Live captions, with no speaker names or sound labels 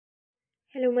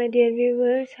Hello, my dear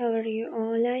viewers. How are you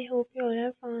all? I hope you all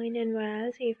are fine and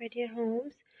well, safe at your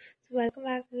homes. So, welcome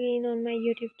back again on my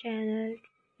YouTube channel,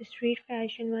 Street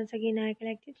Fashion. Once again, I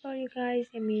collected for you guys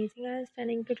amazing and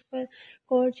stunning, beautiful,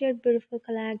 gorgeous, beautiful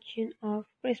collection of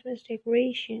Christmas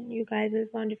decoration. You guys will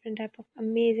find different type of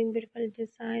amazing, beautiful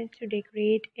designs to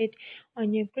decorate it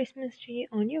on your Christmas tree,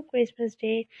 on your Christmas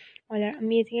day. All are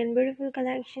amazing and beautiful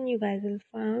collection you guys will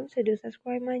find. So, do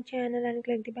subscribe my channel and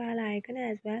click the bell icon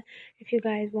as well if you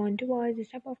guys want to watch this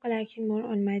type of collection more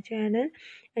on my channel,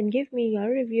 and give me your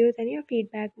reviews and your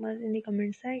feedback in the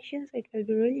comment section, so it will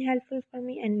be really helpful for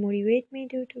me and motivate me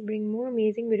to bring more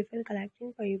amazing beautiful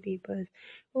collection for you people.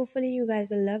 Hopefully you guys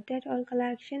will love that all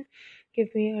collection.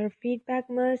 Give me your feedback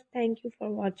must. Thank you for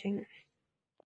watching.